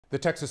The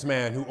Texas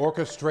man who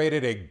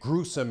orchestrated a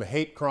gruesome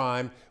hate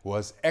crime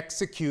was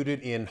executed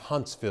in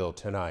Huntsville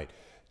tonight.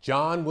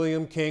 John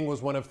William King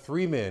was one of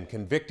 3 men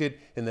convicted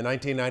in the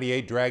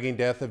 1998 dragging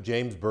death of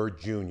James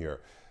Byrd Jr.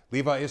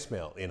 Levi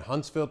Ismail in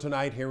Huntsville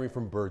tonight, hearing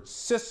from Byrd's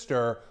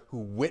sister who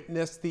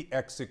witnessed the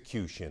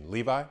execution.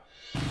 Levi?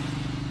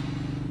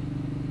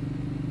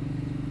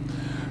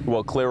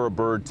 Well, Clara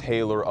Byrd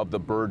Taylor of the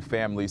Byrd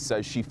family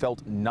says she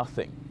felt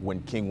nothing when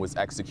King was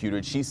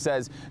executed. She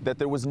says that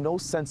there was no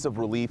sense of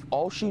relief.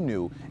 All she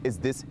knew is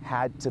this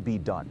had to be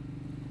done.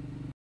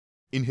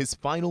 In his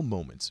final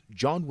moments,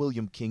 John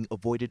William King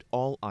avoided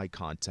all eye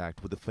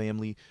contact with the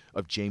family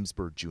of James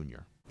Byrd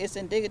Jr. It's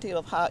indicative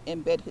of how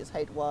embedded his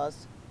hate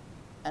was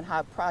and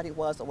how proud he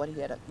was of what he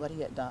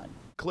had done.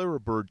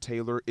 Clara Byrd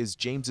Taylor is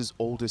James's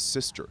oldest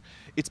sister.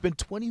 It's been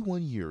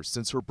 21 years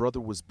since her brother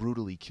was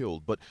brutally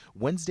killed, but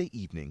Wednesday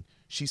evening,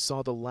 she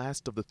saw the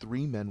last of the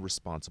 3 men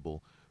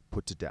responsible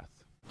put to death.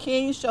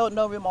 King showed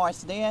no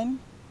remorse then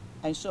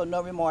and showed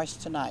no remorse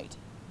tonight.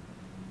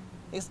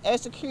 His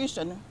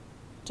execution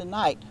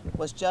tonight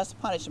was just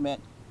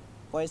punishment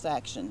for his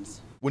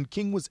actions. When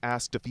King was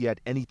asked if he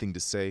had anything to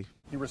say,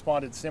 he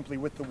responded simply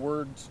with the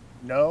words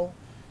no,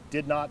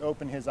 did not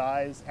open his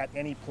eyes at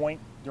any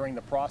point during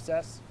the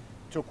process,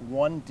 took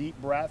one deep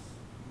breath,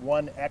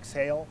 one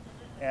exhale,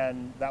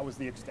 and that was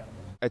the extent of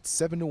it. At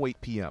 7:08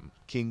 p.m.,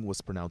 King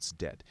was pronounced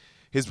dead.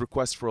 His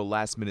request for a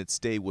last-minute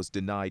stay was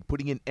denied,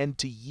 putting an end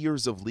to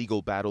years of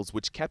legal battles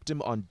which kept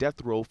him on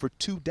death row for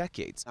 2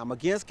 decades. I'm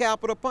against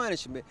capital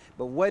punishment,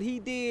 but what he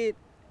did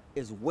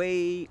is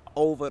way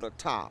over the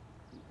top.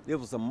 It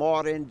was a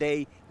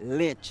modern-day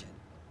lynching.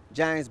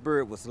 James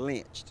Byrd was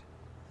lynched.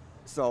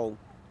 So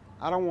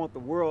I don't want the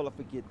world to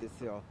forget this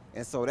here,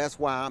 and so that's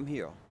why I'm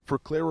here. For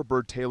Clara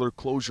Byrd Taylor,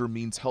 closure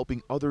means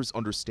helping others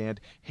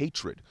understand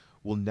hatred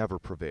will never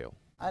prevail.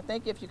 I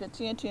think if you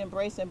continue to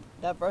embrace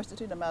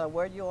diversity, no matter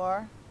where you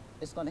are,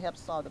 it's going to help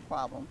solve the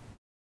problem.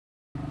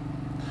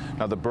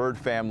 Now, the Byrd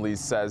family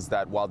says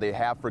that while they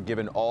have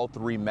forgiven all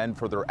 3 men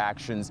for their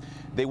actions,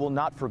 they will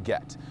not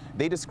forget.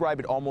 They describe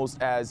it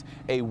almost as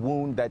a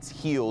wound that's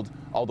healed,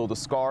 although the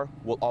scar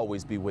will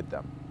always be with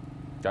them.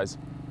 Guys,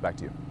 back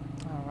to you.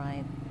 All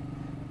right.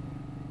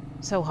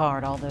 So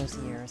hard all those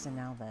years, and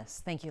now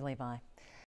this. Thank you, Levi.